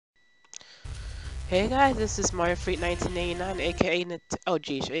Hey guys, this is Mario Freak 1989, aka oh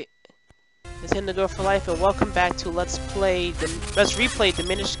geez, it's Indigo for Life, and welcome back to Let's Replay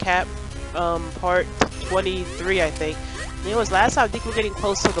Diminished Cap, part 23, I think. You know, last time I think we're getting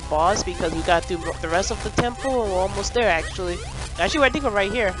close to the boss because we got through the rest of the temple, and we're almost there actually. Actually, I think we're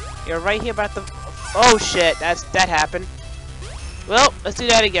right here. You're right here about the. Oh shit, that happened. Well, let's do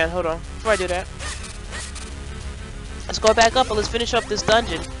that again. Hold on, before I do that, let's go back up and let's finish up this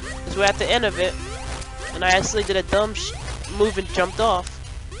dungeon because we're at the end of it. And I actually did a dumb move and jumped off.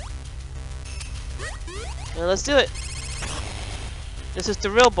 And let's do it. This is the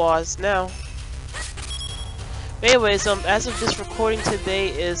real boss now. But anyways, as of this recording, today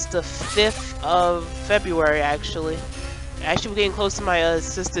is the 5th of February, actually. Actually, we're getting close to my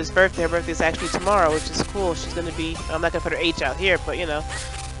sister's birthday. Her birthday is actually tomorrow, which is cool. She's gonna be, I'm not gonna put her age out here, but you know.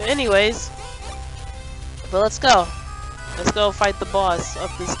 But anyways, but let's go. Let's go fight the boss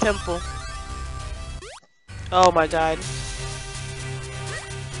of this temple. Oh my god.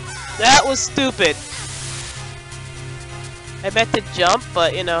 That was stupid. I meant to jump,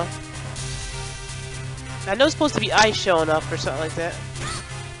 but you know. I know it's supposed to be ice showing up or something like that.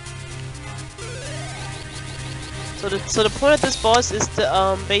 So the point of this boss is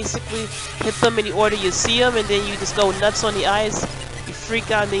to basically hit them in the order you see them, and then you just go nuts on the eyes. You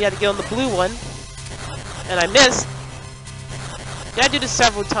freak out, and then you have to get on the blue one. And I missed. You gotta do this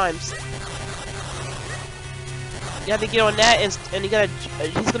several times. You have to get on that, and you gotta.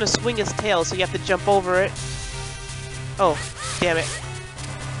 He's gonna swing his tail, so you have to jump over it. Oh, damn it!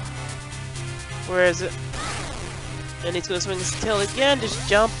 Where is it? And he's gonna swing his tail again. Just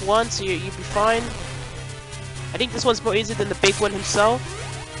jump once, so you'll be fine. I think this one's more easy than the big one himself.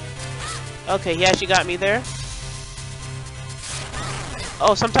 Okay, he actually got me there.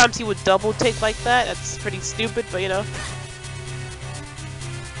 Oh, sometimes he would double take like that. That's pretty stupid, but you know.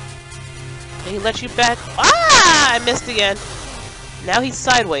 And he lets you back. Ah! I missed again. Now he's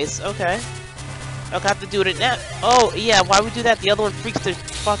sideways. Okay. Okay, I have to do it now. Oh, yeah, why would we do that? The other one freaks the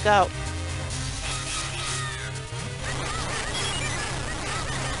fuck out.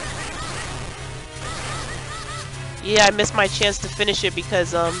 Yeah, I missed my chance to finish it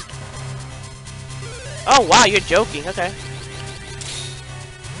because, Oh, wow, you're joking. Okay.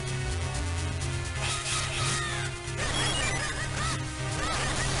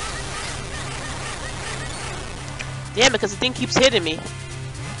 Damn it, because the thing keeps hitting me.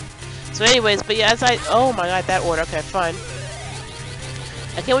 So anyways, but yeah, oh my god, that order. Okay, fine.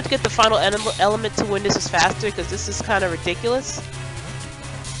 I can't wait to get the final element to win this is faster, because this is kind of ridiculous.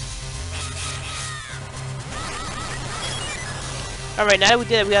 Alright, now that we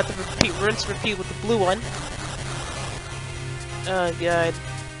did it, we have to repeat with the blue one. Oh god.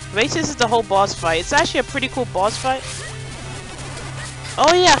 Basically, this is the whole boss fight. It's actually a pretty cool boss fight.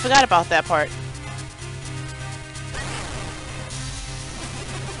 Oh yeah, I forgot about that part.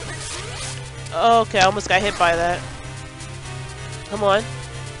 Okay, I almost got hit by that. Come on.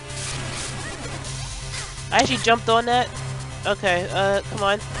 I actually jumped on that. Okay, come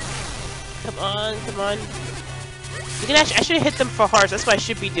on. Come on, come on. You can actually, I should have hit them for hearts. That's what I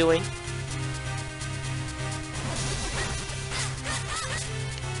should be doing.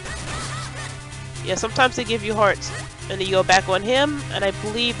 Yeah, sometimes they give you hearts. And then you go back on him, and I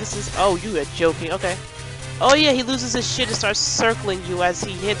believe this is... Oh, you are joking. Okay. Oh yeah, he loses his shit and starts circling you as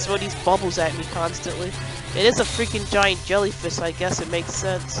he hits all these bubbles at me constantly. It is a freaking giant jellyfish, so I guess it makes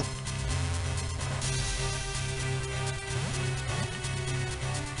sense.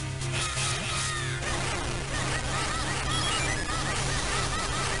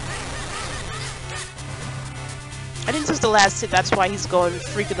 I think this is the last hit, that's why he's going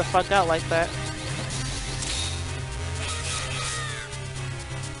freaking the fuck out like that.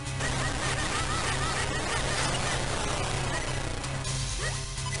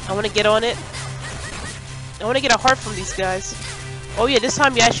 I want to get on it. I want to get a heart from these guys. Oh yeah, this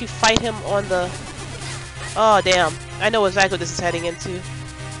time you actually fight him on the... Oh damn. I know exactly what this is heading into.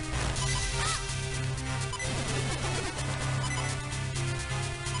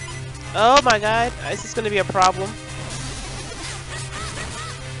 Oh my god. This is going to be a problem.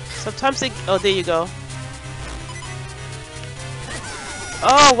 Sometimes they... Oh, there you go.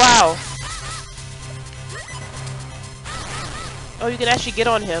 Oh wow. Oh, you can actually get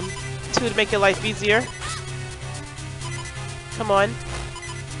on him, too, to make your life easier. Come on.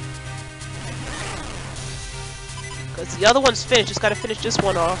 Because the other one's finished, just gotta finish this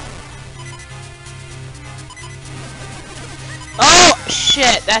one off. Oh,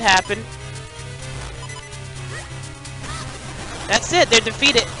 shit, that happened. That's it, they're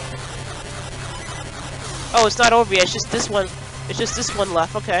defeated. Oh, it's not over yet, it's just this one. It's just this one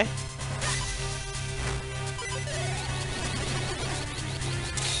left, okay.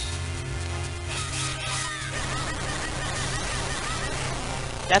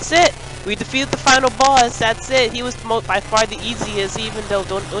 That's it. We defeated the final boss. That's it. He was by far the easiest, even though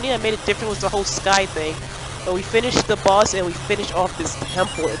the only thing that made it different was the whole sky thing. But we finished the boss and we finished off this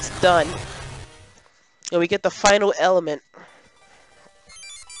temple. It's done. And we get the final element.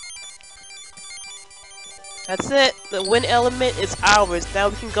 That's it. The win element is ours. Now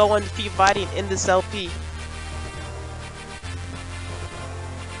we can go on defeat Vaati and end this LP.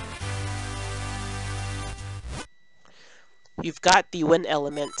 You've got the wind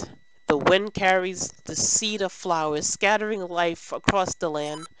element. The wind carries the seed of flowers, scattering life across the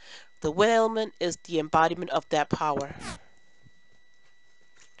land. The wind element is the embodiment of that power.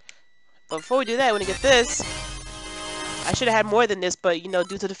 But before we do that, I want to get this. I should have had more than this, but you know,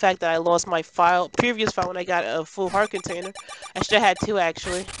 due to the fact that I lost my previous file when I got a full heart container, I should have had 2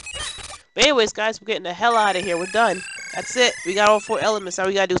 actually. But anyways, guys, we're getting the hell out of here. We're done. That's it. We got all 4 elements. All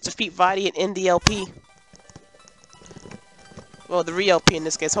we gotta do is defeat Vaati and end the LP. Well, the re-LP in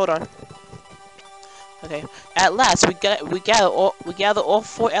this case. Hold on. Okay. At last, we gather all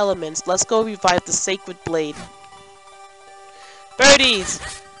 4 elements. Let's go revive the sacred blade. Birdies.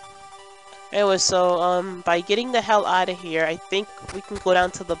 Anyway, so by getting the hell out of here, I think we can go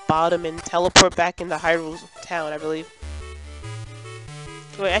down to the bottom and teleport back into Hyrule Town, I believe.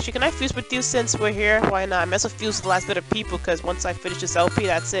 Wait, actually, can I fuse with you since we're here? Why not? I might as well fuse with the last bit of people, because once I finish this LP,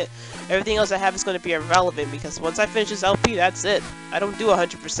 that's it. Everything else I have is going to be irrelevant, because once I finish this LP, that's it. I don't do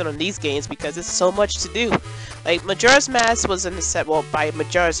 100% on these games, because it's so much to do. Like, Majora's Mask was in the set. Well, by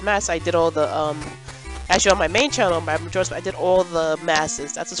Majora's Mask, I did all the, actually, on my main channel, by Majora's Mask, I did all the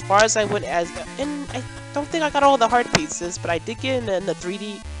masses. That's as far as I went as, and I don't think I got all the heart pieces, but I did get in the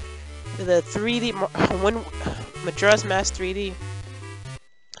 3D, when Majora's Mask 3D.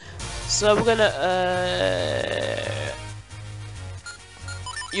 So we're gonna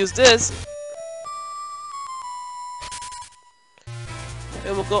use this,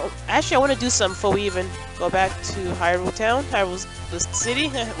 and we'll go. Actually, I want to do something before we even go back to Hyrule Town, the city,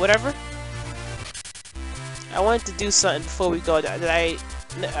 whatever. I wanted to do something before we go that I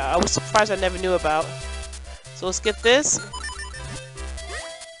was surprised I never knew about. So let's get this.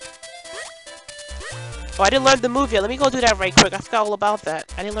 Oh, I didn't learn the move yet. Let me go do that right quick. I forgot all about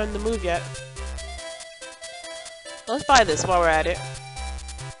that. I didn't learn the move yet. Let's buy this while we're at it.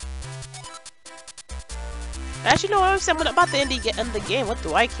 Actually, no, I'm about to end the game. What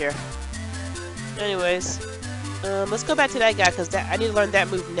do I care? Anyways, let's go back to that guy because I need to learn that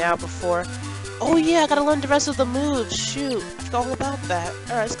move now before. Oh yeah, I gotta learn the rest of the moves. Shoot, I forgot all about that.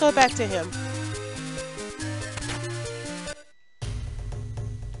 All right, let's go back to him.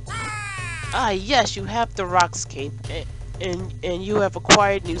 Ah, yes, you have the Rockscape, and you have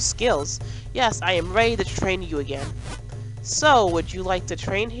acquired new skills. Yes, I am ready to train you again. So, would you like to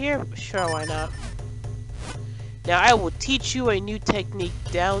train here? Sure, why not? Now, I will teach you a new technique,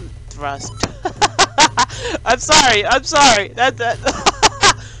 down thrust. I'm sorry. I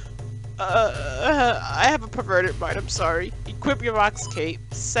have a perverted mind, I'm sorry. Equip your Rockscape.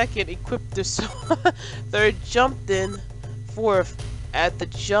 Second, equip the sword. Third, jump in. Fourth, at the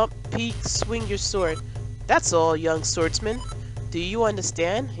jump peak, swing your sword. That's all, young swordsman. Do you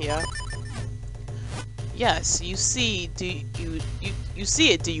understand? Yeah. Yes, you see. You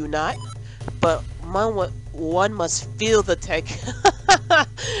see it? Do you not? But one must feel the tech,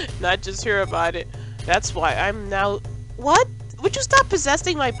 not just hear about it. That's why I'm now. What? Would you stop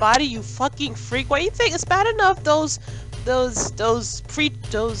possessing my body, you fucking freak? What do you think? It's bad enough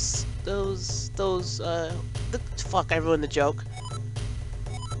fuck, I ruined the joke.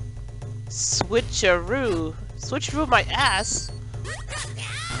 Switcheroo. Switcheroo my ass?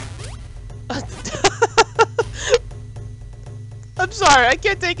 I'm sorry, I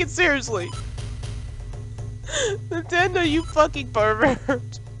can't take it seriously. Nintendo, you fucking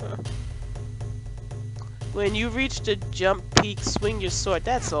pervert. When you reach the jump peak, swing your sword,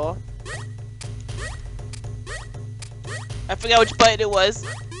 that's all. I forgot which button it was.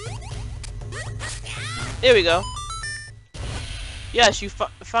 There we go. Yes, you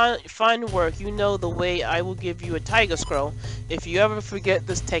fine work. You know the way. I will give you a tiger scroll. If you ever forget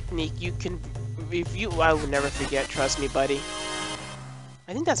this technique, you can review. I will never forget. Trust me, buddy.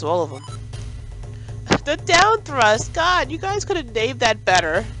 I think that's all of them. The down thrust. God, you guys could have named that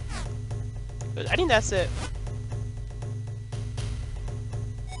better. I think that's it.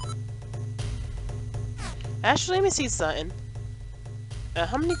 Actually, let me see something.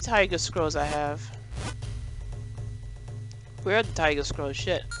 How many tiger scrolls I have? Where are the tiger scrolls?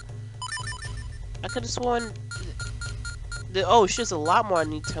 Shit. I could have sworn... Oh shit, there's a lot more I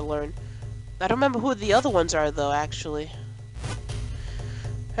need to learn. I don't remember who the other ones are though, actually.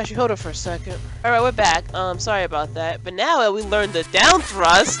 Actually, hold on for a second. Alright, we're back. Sorry about that. But now that we learned the down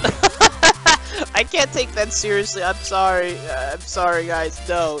thrust, I can't take that seriously. I'm sorry. I'm sorry, guys.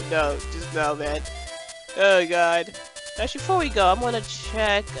 No, just no, man. Oh, God. Actually, before we go, I'm gonna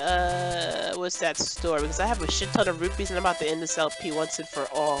check, what's that store? Because I have a shit ton of rupees and I'm about to end this LP once and for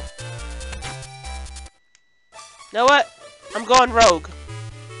all. You know what? I'm going rogue.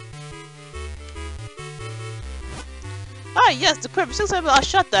 Ah, yes, the quiver. I'll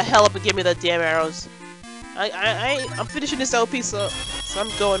shut the hell up and give me the damn arrows. I'm finishing this LP, so I'm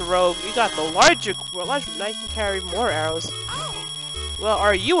going rogue. You got the larger, now you can carry more arrows. Well,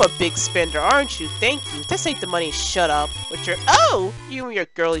 are you a big spender, aren't you? Thank you. This ain't the money. Shut up. With your you and your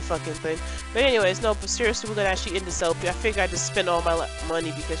girly fucking thing. But anyways, no, but seriously, we're gonna actually end this LP. I figured I'd just spend all my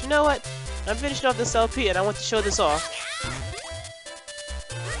money because you know what? I'm finishing off this LP and I want to show this off.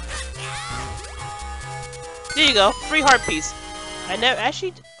 There you go, free heart piece. I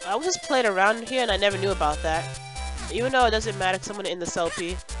was just playing around here and I never knew about that. Even though it doesn't matter because I'm gonna end this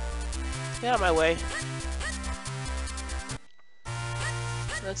LP. Get out of my way.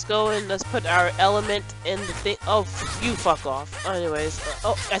 Let's go and let's put our element in the thing. Oh, you fuck off. Anyways,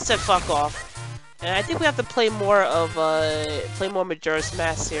 oh, I said fuck off. And I think we have to play more of Majora's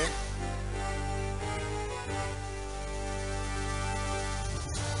Mask here.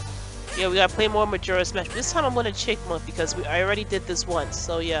 Yeah, we gotta play more Majora's Mask. This time I'm gonna Chickmonk because I already did this once.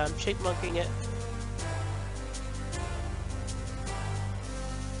 So yeah, I'm Chickmonking it.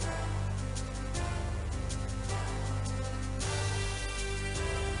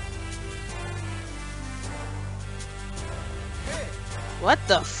 What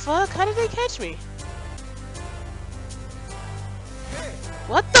the fuck? How did they catch me?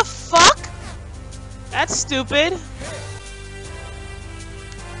 What the fuck? That's stupid.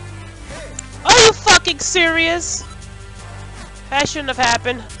 Are you fucking serious? That shouldn't have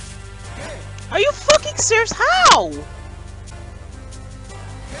happened. Are you fucking serious? How?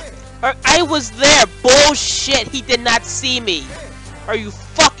 I was there. Bullshit. He did not see me. Are you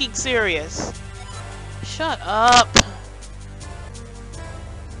fucking serious? Shut up.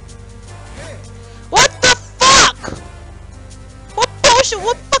 What the fuck? What bullshit?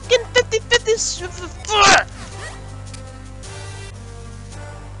 What fucking 50-50?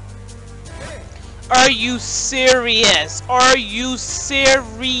 Are you serious? Are you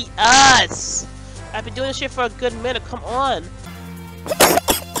serious? I've been doing this shit for a good minute. Come on.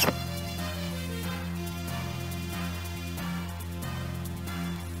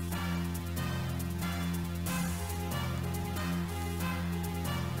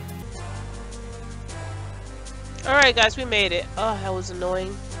 Alright guys, we made it. Oh, that was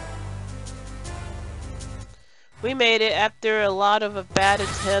annoying. We made it after a lot of bad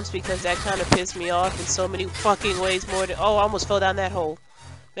attempts because that kind of pissed me off in so many fucking ways more than— oh, I almost fell down that hole.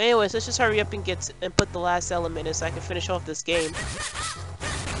 But anyways, let's just hurry up and put the last element in so I can finish off this game.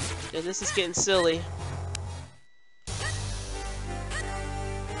 Yeah, this is getting silly.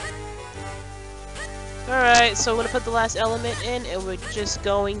 Alright, so we're gonna put the last element in and we're just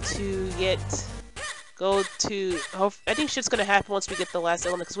going to I think shit's gonna happen once we get the last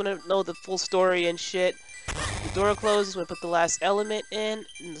element because we don't know the full story and shit. The door closes, we put the last element in,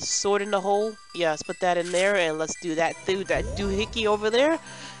 and the sword in the hole. Yeah, let's put that in there, and let's do that doohickey over there,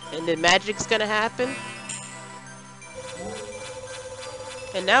 and then magic's gonna happen.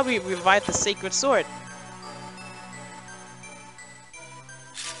 And now we revive the sacred sword.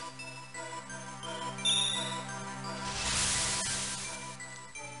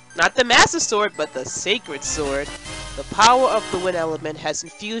 Not the Master Sword, but the Sacred Sword. The power of the wind element has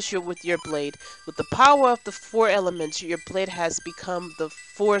infused with your blade. With the power of the 4 elements, your blade has become the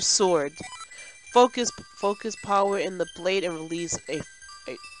 4 sword. Focus power in the blade and release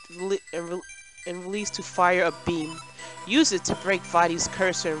release to fire a beam. Use it to break Vaati's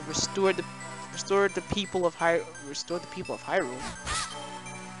curse and restore the people of Hyrule.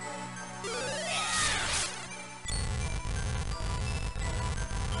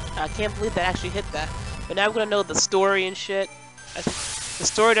 I can't believe that actually hit that. But now we're gonna know the story and shit. The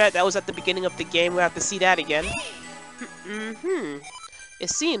story that was at the beginning of the game, we'll have to see that again.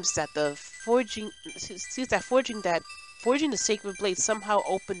 It seems that forging the sacred blade somehow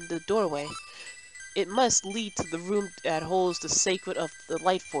opened the doorway. It must lead to the room that holds the sacred of the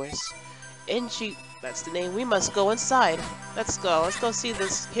light force. That's the name. We must go inside. Let's go. Let's go see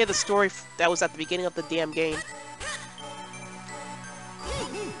this. Hear the story that was at the beginning of the damn game.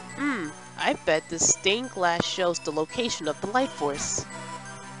 I bet this stained glass shows the location of the light force.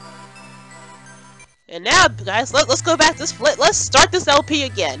 And now, guys, let's go back. Let's start this LP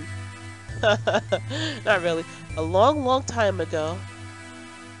again. Not really. A long, long time ago.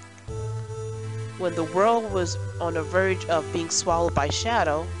 When the world was on the verge of being swallowed by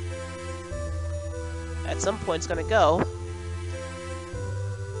shadow, at some point it's gonna go,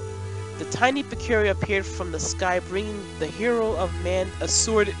 the tiny peculiar appeared from the sky, bringing the hero of man a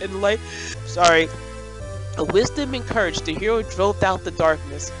sword and light. Sorry. A wisdom and courage, the hero drove out the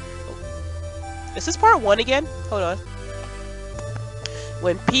darkness. Is this part 1 again? Hold on.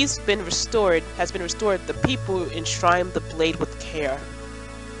 When peace has been restored, the people enshrine the blade with care.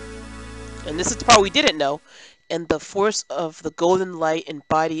 And this is the part we didn't know. And the force of the golden light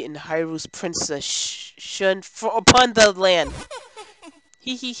embodied in Hyrule's princess shone upon the land.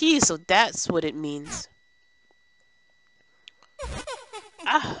 So that's what it means.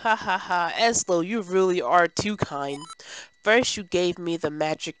 Ah ha ha ha, Eslo, you really are too kind. First you gave me the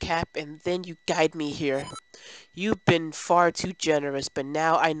magic cap, and then you guide me here. You've been far too generous, but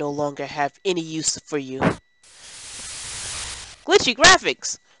now I no longer have any use for you. Glitchy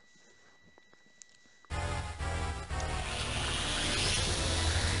graphics!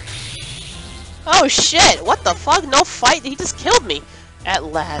 Oh shit, what the fuck? No fight? He just killed me! At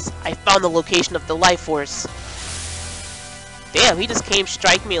last, I found the location of the life force. Damn, he just came,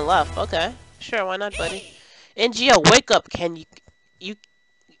 strike me, and left. Okay, sure, why not, buddy? NGO, wake up! You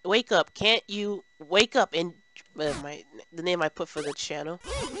wake up? Can't you wake up? And the name I put for the channel.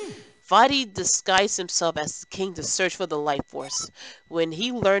 Vaati disguised himself as the king to search for the life force. When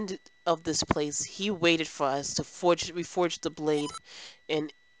he learned of this place, he waited for us to reforge the blade.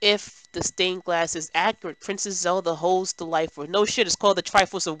 And if the stained glass is accurate, Princess Zelda holds the life force. No shit, it's called the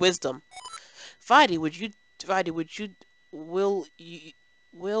Triforce of Wisdom. Vaati,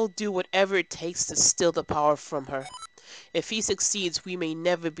 will do whatever it takes to steal the power from her. If he succeeds, we may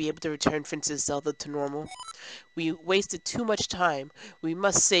never be able to return Princess Zelda to normal. We wasted too much time. We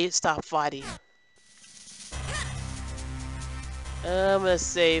must stop Vaati. I'm gonna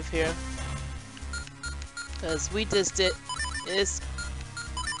save here. Because we just did this.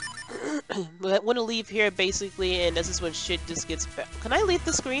 I want to leave here basically, and this is when shit just gets bad. Can I leave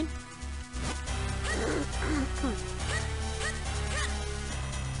the screen?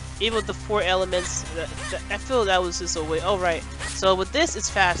 Even with the 4 elements, I feel that was just a way. Oh, right. So with this, it's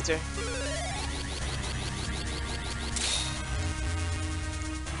faster.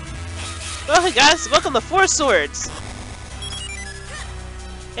 Oh, hey guys, welcome to 4 Swords!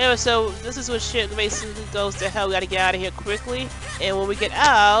 Anyway, so this is when shit basically goes to hell. We gotta get out of here quickly. And when we get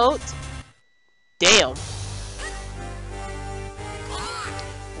out... Damn.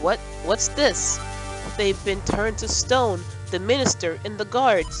 What's this? They've been turned to stone. The minister and the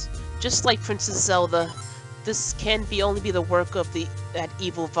guards. Just like Princess Zelda. This can only be the work of that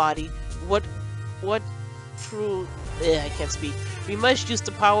evil Vaati. What true... I can't speak. We must use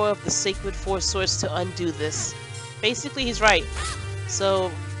the power of the sacred 4 swords to undo this. Basically, he's right.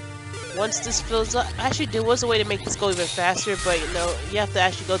 So, once this fills up... Actually, there was a way to make this go even faster, but, you know, you have to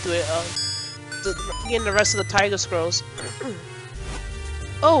actually go through it, getting the rest of the Tiger Scrolls.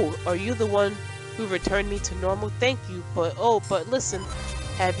 Oh, are you the one who returned me to normal? Thank you, but listen.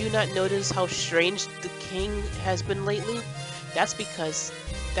 Have you not noticed how strange the king has been lately? That's because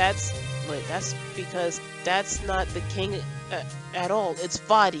that's not the king at all. It's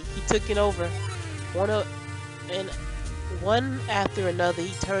Vaati. He took it over. One after another,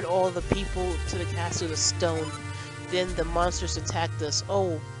 he turned all the people to the castle to stone. Then the monsters attacked us.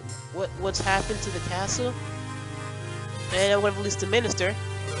 Oh, what's happened to the castle? And I'm gonna release the minister.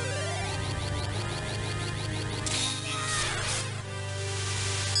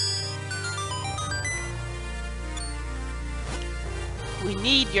 We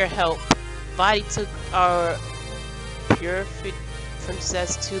need your help. Vaati took our purified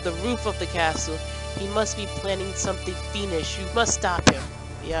princess to the roof of the castle. He must be planning something fiendish. You must stop him.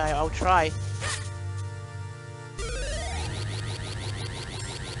 Yeah, I'll try.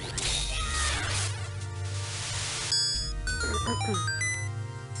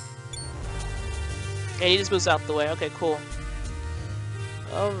 And he just moves out the way. Okay, cool.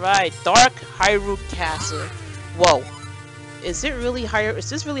 Alright, Dark Hyrule Castle. Whoa. Is this really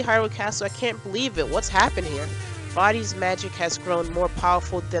Hyrule Castle? I can't believe it. What's happened here? Vaati's magic has grown more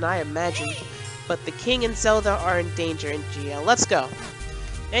powerful than I imagined. But the king and Zelda are in danger in GL. Let's go.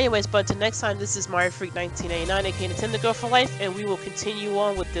 Anyways, but until next time, this is Mario Freak 1989, aka Nintendo Girl for Life, and we will continue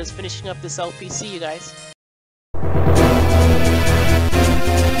on with this, finishing up this LP. See you guys.